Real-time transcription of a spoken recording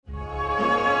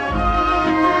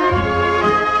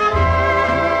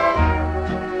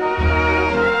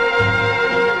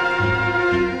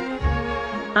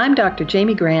I'm Dr.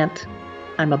 Jamie Grant.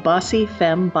 I'm a bossy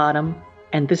femme bottom,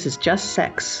 and this is Just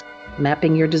Sex,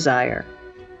 Mapping Your Desire.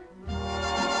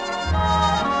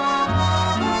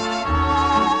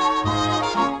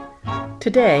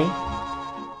 Today,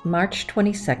 March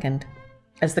 22nd,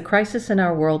 as the crisis in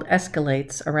our world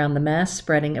escalates around the mass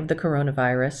spreading of the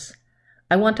coronavirus,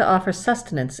 I want to offer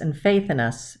sustenance and faith in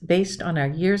us based on our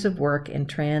years of work in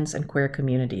trans and queer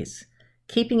communities,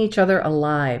 keeping each other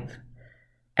alive.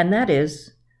 And that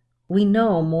is, we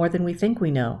know more than we think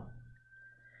we know.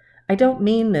 I don't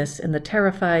mean this in the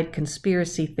terrified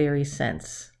conspiracy theory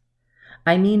sense.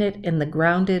 I mean it in the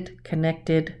grounded,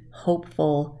 connected,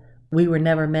 hopeful, we were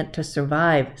never meant to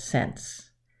survive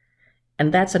sense.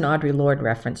 And that's an Audre Lorde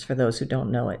reference for those who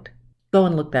don't know it. Go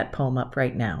and look that poem up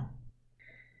right now.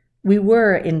 We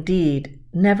were, indeed,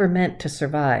 never meant to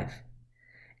survive.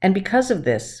 And because of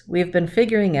this, we have been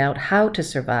figuring out how to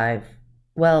survive,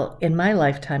 well, in my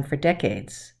lifetime for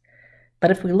decades. But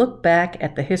if we look back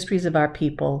at the histories of our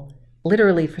people,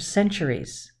 literally for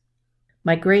centuries,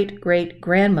 my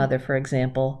great-great-grandmother, for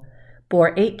example,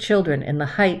 bore 8 children in the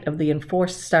height of the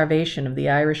enforced starvation of the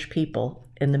Irish people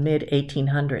in the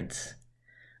mid-1800s.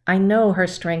 I know her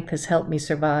strength has helped me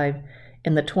survive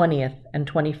in the 20th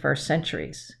and 21st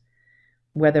centuries.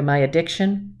 Whether my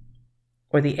addiction,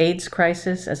 or the AIDS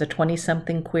crisis as a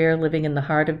 20-something queer living in the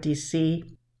heart of D.C.,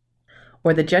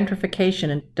 or the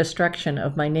gentrification and destruction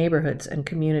of my neighborhoods and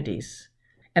communities,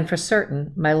 and for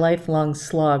certain, my lifelong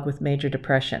slog with major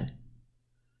depression.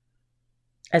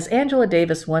 As Angela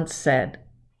Davis once said,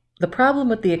 the problem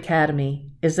with the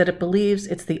Academy is that it believes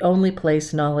it's the only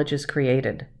place knowledge is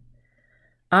created.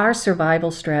 Our survival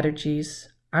strategies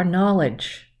are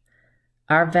knowledge.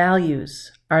 Our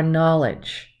values are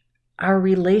knowledge. Our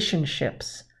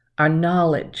relationships are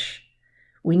knowledge.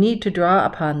 We need to draw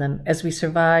upon them as we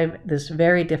survive this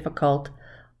very difficult,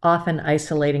 often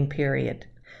isolating period.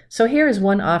 So here is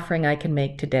one offering I can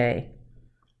make today.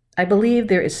 I believe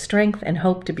there is strength and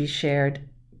hope to be shared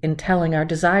in telling our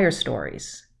desire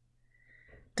stories.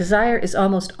 Desire is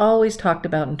almost always talked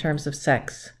about in terms of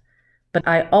sex, but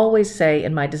I always say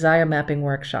in my desire mapping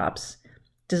workshops,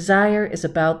 desire is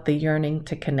about the yearning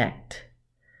to connect.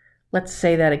 Let's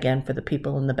say that again for the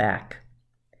people in the back.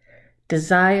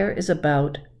 Desire is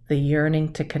about the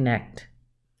yearning to connect.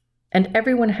 And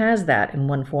everyone has that in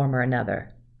one form or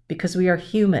another, because we are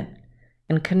human,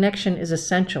 and connection is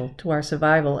essential to our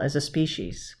survival as a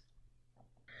species.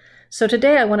 So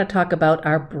today I want to talk about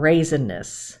our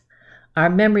brazenness, our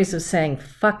memories of saying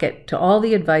fuck it to all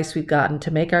the advice we've gotten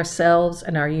to make ourselves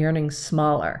and our yearnings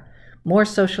smaller, more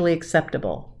socially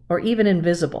acceptable, or even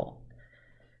invisible.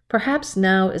 Perhaps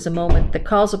now is a moment that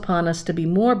calls upon us to be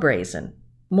more brazen,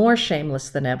 more shameless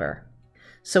than ever.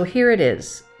 So here it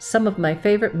is, some of my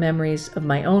favorite memories of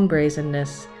my own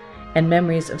brazenness and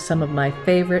memories of some of my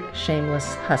favorite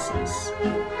shameless hussies.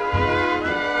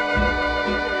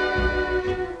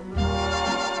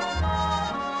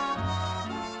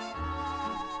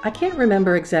 I can't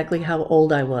remember exactly how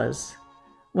old I was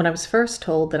when I was first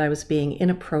told that I was being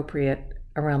inappropriate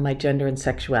around my gender and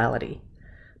sexuality,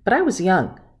 but I was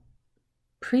young,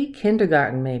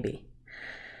 pre-kindergarten maybe.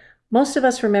 Most of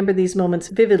us remember these moments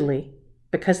vividly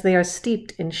because they are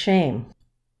steeped in shame.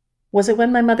 Was it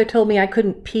when my mother told me I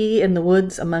couldn't pee in the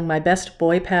woods among my best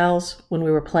boy pals when we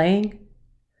were playing?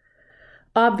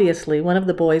 Obviously, one of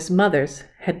the boys' mothers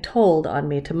had told on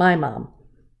me to my mom,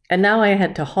 and now I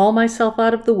had to haul myself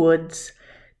out of the woods,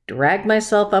 drag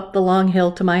myself up the long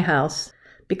hill to my house,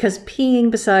 because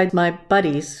peeing beside my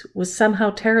buddies was somehow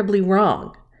terribly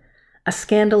wrong, a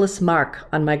scandalous mark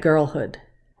on my girlhood.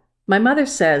 My mother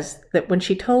says that when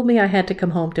she told me I had to come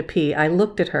home to pee, I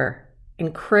looked at her,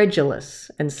 incredulous,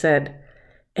 and said,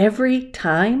 "Every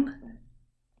time?"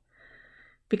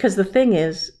 Because the thing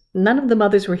is, none of the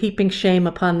mothers were heaping shame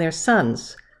upon their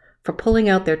sons for pulling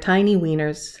out their tiny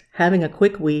wieners, having a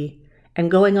quick wee, and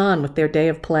going on with their day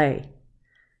of play.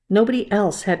 Nobody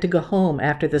else had to go home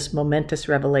after this momentous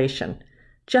revelation,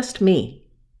 just me.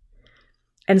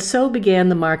 And so began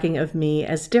the marking of me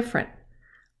as different,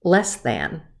 less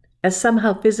than, as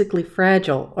somehow physically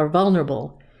fragile or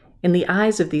vulnerable in the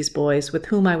eyes of these boys with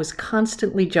whom I was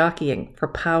constantly jockeying for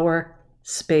power,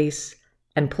 space,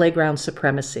 and playground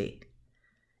supremacy.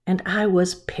 And I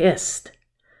was pissed.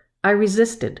 I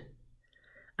resisted.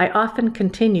 I often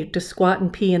continued to squat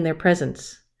and pee in their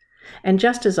presence, and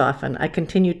just as often I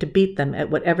continued to beat them at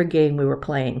whatever game we were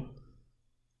playing.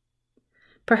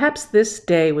 Perhaps this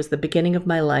day was the beginning of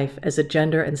my life as a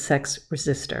gender and sex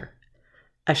resistor,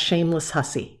 a shameless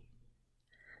hussy.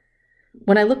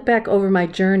 When I look back over my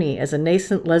journey as a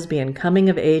nascent lesbian coming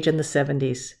of age in the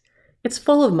 70s, it's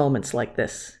full of moments like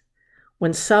this,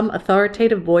 when some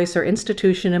authoritative voice or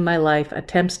institution in my life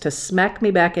attempts to smack me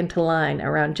back into line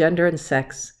around gender and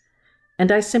sex,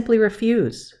 and I simply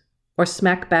refuse or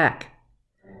smack back.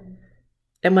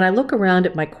 And when I look around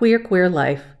at my queer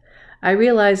life, I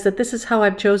realize that this is how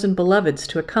I've chosen beloveds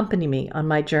to accompany me on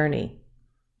my journey.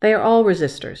 They are all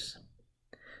resistors.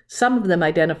 Some of them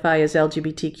identify as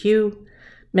LGBTQ,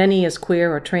 many as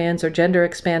queer or trans or gender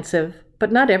expansive,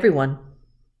 but not everyone.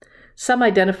 Some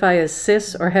identify as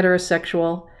cis or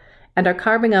heterosexual and are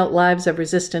carving out lives of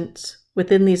resistance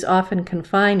within these often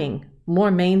confining, more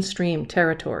mainstream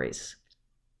territories.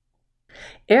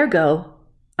 Ergo,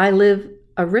 I live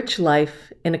a rich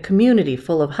life in a community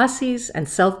full of hussies and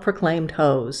self-proclaimed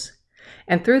hoes.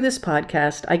 And through this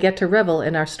podcast, I get to revel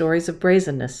in our stories of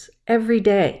brazenness every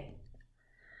day.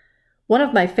 One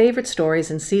of my favorite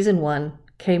stories in Season 1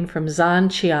 came from Zan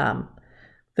Chiam,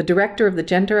 the director of the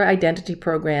Gender Identity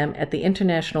Program at the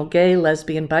International Gay,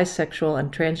 Lesbian, Bisexual,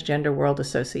 and Transgender World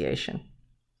Association.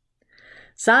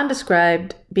 Zan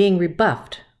described being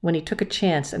rebuffed when he took a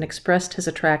chance and expressed his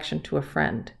attraction to a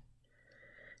friend.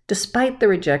 Despite the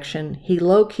rejection, he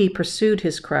low-key pursued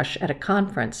his crush at a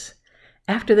conference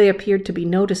after they appeared to be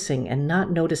noticing and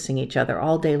not noticing each other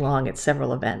all day long at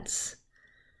several events.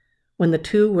 When the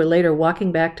two were later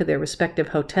walking back to their respective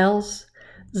hotels,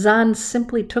 Zan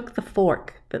simply took the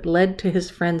fork that led to his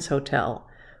friend's hotel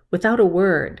without a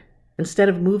word instead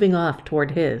of moving off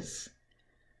toward his.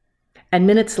 And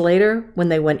minutes later, when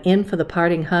they went in for the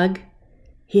parting hug,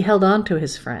 he held on to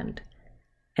his friend,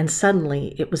 and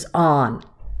suddenly it was on.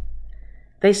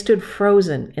 They stood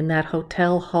frozen in that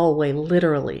hotel hallway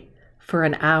literally for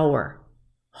an hour,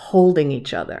 holding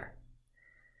each other.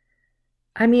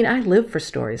 I mean, I live for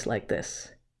stories like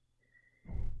this.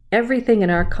 Everything in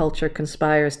our culture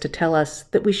conspires to tell us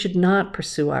that we should not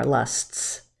pursue our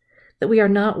lusts, that we are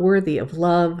not worthy of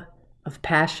love, of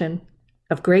passion,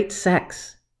 of great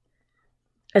sex.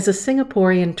 As a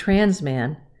Singaporean trans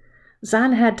man,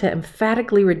 Zan had to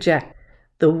emphatically reject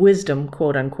the wisdom,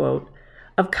 quote-unquote,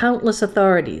 of countless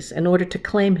authorities in order to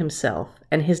claim himself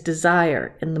and his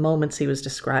desire in the moments he was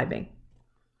describing.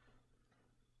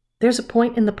 There's a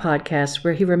point in the podcast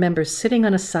where he remembers sitting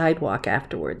on a sidewalk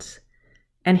afterwards,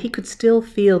 and he could still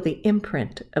feel the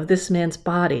imprint of this man's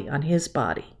body on his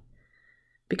body,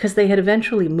 because they had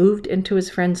eventually moved into his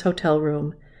friend's hotel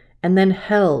room and then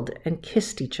held and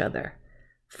kissed each other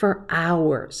for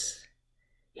hours.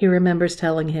 He remembers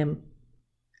telling him,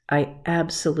 "I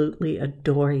absolutely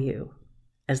adore you,"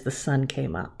 as the sun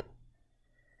came up.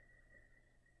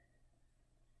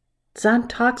 Zan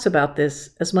talks about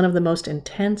this as one of the most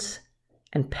intense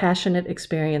and passionate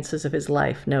experiences of his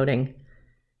life, noting,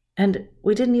 "And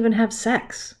we didn't even have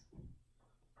sex."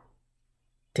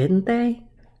 Didn't they?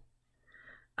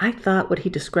 I thought what he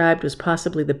described was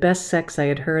possibly the best sex I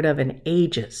had heard of in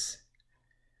ages.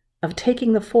 Of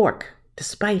taking the fork,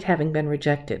 despite having been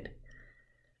rejected.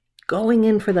 Going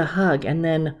in for the hug, and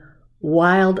then,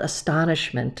 wild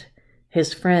astonishment,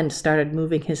 his friend started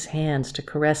moving his hands to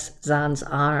caress Zan's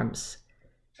arms,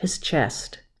 his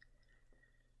chest,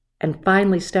 and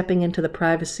finally stepping into the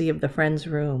privacy of the friend's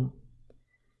room,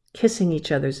 kissing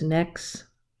each other's necks,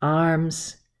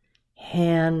 arms,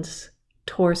 hands,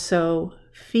 torso,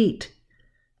 feet,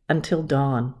 until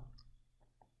dawn.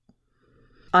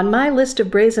 On my list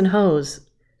of brazen hoes,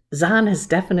 Zan has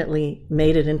definitely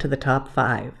made it into the top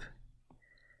 5.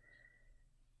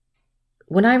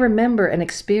 When I remember and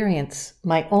experience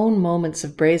my own moments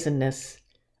of brazenness,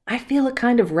 I feel a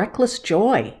kind of reckless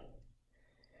joy.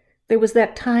 There was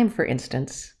that time, for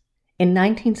instance, in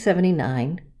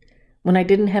 1979, when I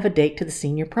didn't have a date to the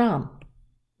senior prom.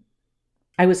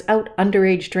 I was out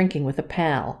underage drinking with a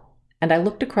pal, and I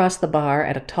looked across the bar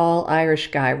at a tall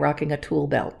Irish guy rocking a tool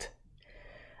belt.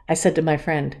 I said to my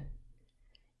friend,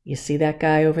 "You see that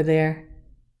guy over there?"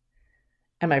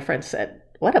 And my friend said,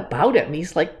 "What about him?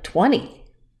 He's like 20.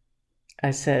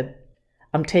 I said,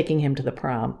 "I'm taking him to the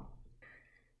prom."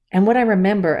 And what I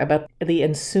remember about the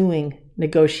ensuing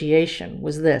negotiation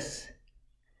was this.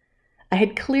 I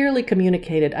had clearly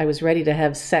communicated I was ready to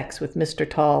have sex with Mr.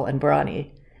 Tall and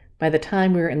Brawny by the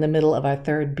time we were in the middle of our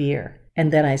 3rd beer.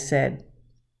 And then I said,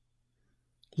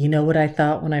 "You know what I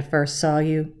thought when I first saw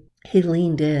you?" He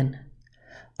leaned in,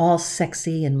 all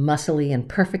sexy and muscly and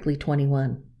perfectly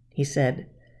 21. He said,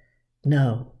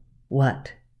 "No,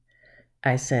 what?"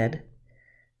 I said,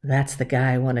 "That's the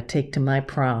guy I want to take to my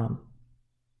prom."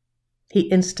 He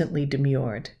instantly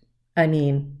demurred. I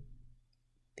mean,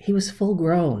 he was full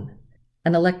grown,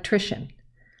 an electrician,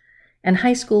 and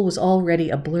high school was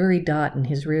already a blurry dot in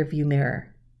his rearview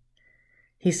mirror.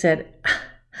 He said,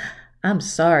 "I'm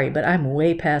sorry, but I'm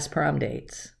way past prom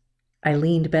dates." I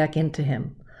leaned back into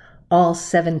him, all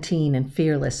 17 and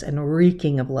fearless and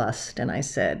reeking of lust, and I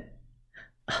said,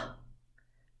 "Oh,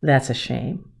 that's a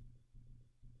shame."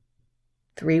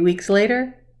 3 weeks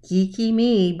later, geeky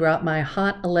me brought my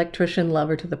hot electrician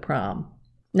lover to the prom.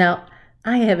 Now,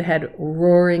 I have had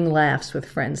roaring laughs with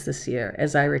friends this year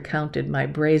as I recounted my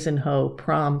brazen hoe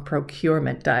prom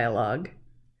procurement dialogue.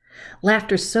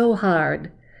 Laughter so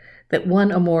hard that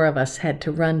one or more of us had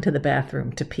to run to the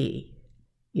bathroom to pee.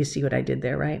 You see what I did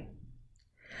there, right?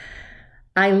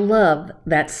 I love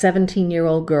that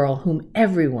 17-year-old girl whom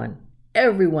everyone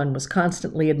was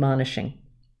constantly admonishing,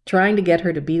 trying to get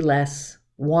her to be less,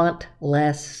 want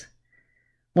less.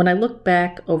 When I look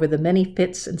back over the many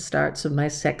fits and starts of my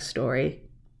sex story,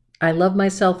 I love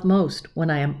myself most when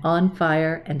I am on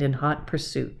fire and in hot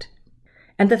pursuit.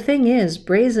 And the thing is,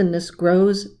 brazenness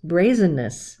grows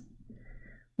brazenness.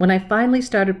 When I finally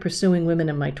started pursuing women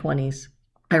in my 20s,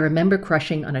 I remember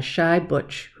crushing on a shy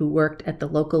butch who worked at the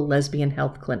local lesbian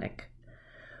health clinic.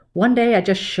 One day I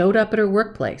just showed up at her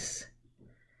workplace.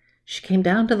 She came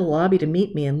down to the lobby to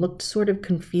meet me and looked sort of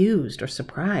confused or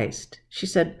surprised. She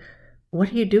said,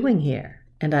 "What are you doing here?"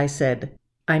 And I said,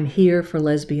 "I'm here for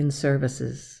lesbian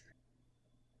services."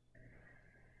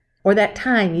 Or that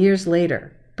time years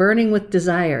later, burning with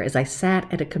desire as I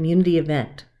sat at a community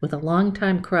event with a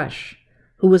longtime crush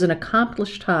who was an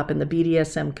accomplished top in the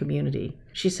BDSM community.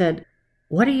 She said,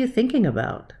 "What are you thinking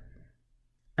about?"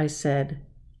 I said,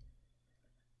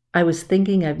 "I was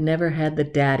thinking I've never had the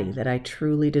daddy that I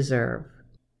truly deserve."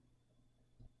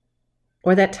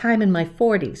 Or that time in my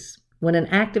 40s, when an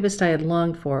activist I had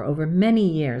longed for over many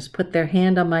years put their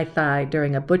hand on my thigh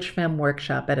during a Butch Femme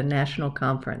workshop at a national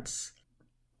conference.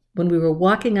 When we were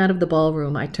walking out of the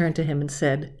ballroom, I turned to him and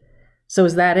said, "So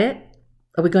is that it?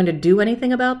 Are we going to do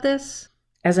anything about this?"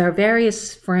 As our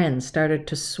various friends started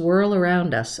to swirl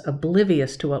around us,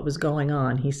 oblivious to what was going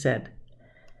on, he said,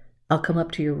 "I'll come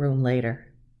up to your room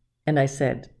later." And I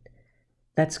said,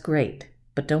 "That's great,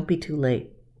 but don't be too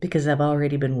late, because I've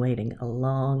already been waiting a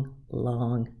long,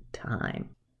 long time."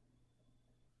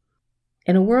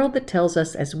 In a world that tells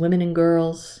us as women and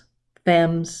girls,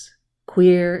 femmes,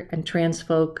 queer and trans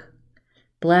folk,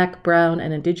 Black, brown,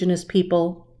 and indigenous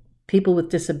people, people with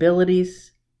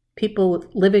disabilities, people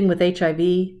living with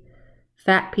HIV,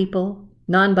 fat people,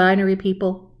 non-binary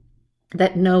people,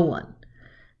 that no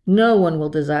one will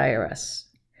desire us,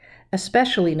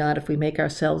 especially not if we make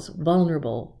ourselves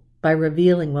vulnerable by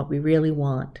revealing what we really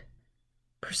want.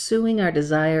 Pursuing our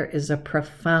desire is a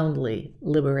profoundly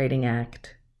liberating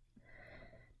act.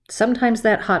 Sometimes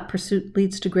that hot pursuit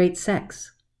leads to great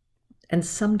sex, and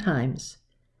sometimes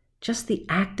just the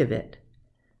act of it,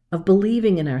 of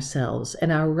believing in ourselves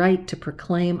and our right to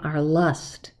proclaim our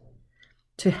lust,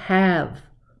 to have,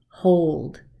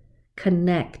 hold,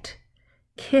 connect,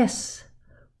 kiss,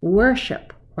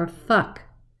 worship, or fuck,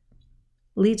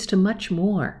 leads to much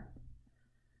more,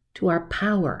 to our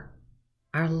power,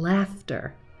 our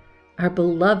laughter, our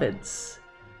beloveds,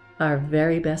 our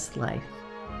very best life.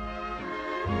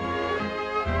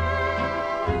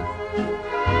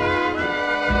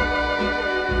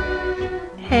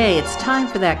 Hey, it's time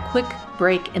for that quick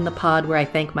break in the pod where I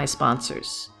thank my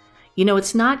sponsors. You know,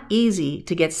 it's not easy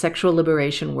to get sexual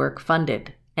liberation work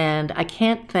funded, and I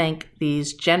can't thank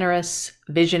these generous,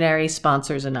 visionary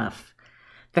sponsors enough.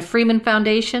 The Freeman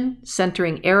Foundation,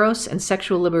 centering eros and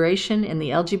sexual liberation in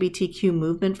the LGBTQ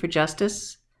movement for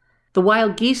justice. The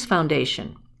Wild Geese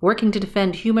Foundation, working to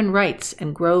defend human rights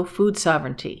and grow food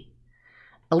sovereignty.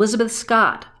 Elizabeth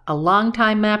Scott, a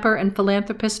longtime mapper and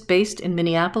philanthropist based in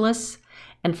Minneapolis.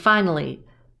 And finally,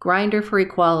 Grindr for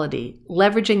Equality,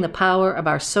 leveraging the power of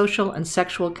our social and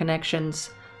sexual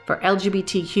connections for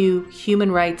LGBTQ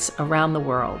human rights around the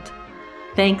world.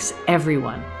 Thanks,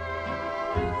 everyone.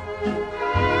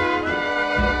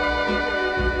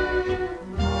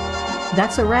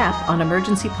 That's a wrap on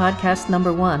Emergency Podcast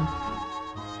number 1.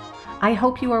 I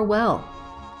hope you are well.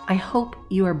 I hope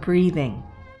you are breathing.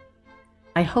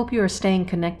 I hope you are staying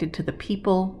connected to the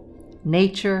people,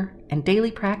 nature, and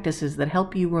daily practices that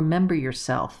help you remember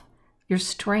yourself, your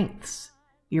strengths,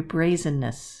 your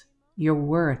brazenness, your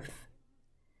worth.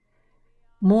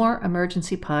 More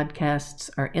emergency podcasts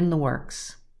are in the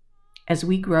works as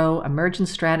we grow emergent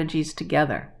strategies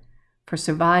together for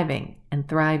surviving and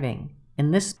thriving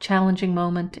in this challenging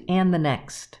moment and the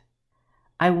next.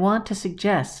 I want to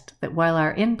suggest that while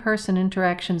our in-person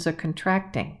interactions are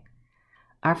contracting,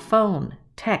 our phone,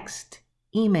 text,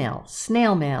 email,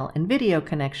 snail mail, and video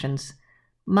connections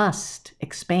must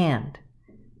expand,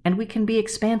 and we can be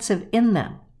expansive in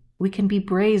them. We can be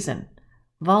brazen,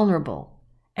 vulnerable,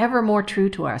 ever more true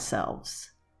to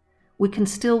ourselves. we can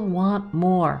still want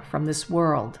more from this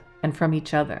world and from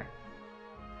each other.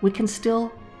 We can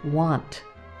still want.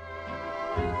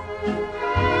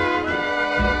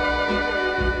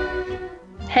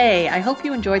 Hey, I hope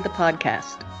you enjoyed the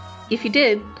podcast. If you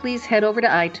did, please head over to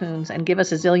iTunes and give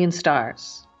us a zillion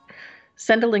stars.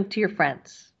 Send a link to your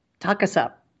friends. Talk us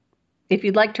up. If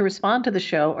you'd like to respond to the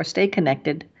show or stay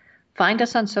connected, find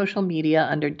us on social media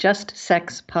under Just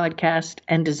Sex Podcast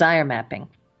and Desire Mapping.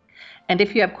 And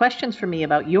if you have questions for me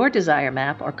about your desire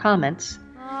map or comments,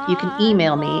 you can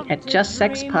email me at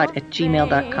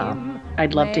justsexpod@gmail.com.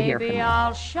 I'd love to hear from you.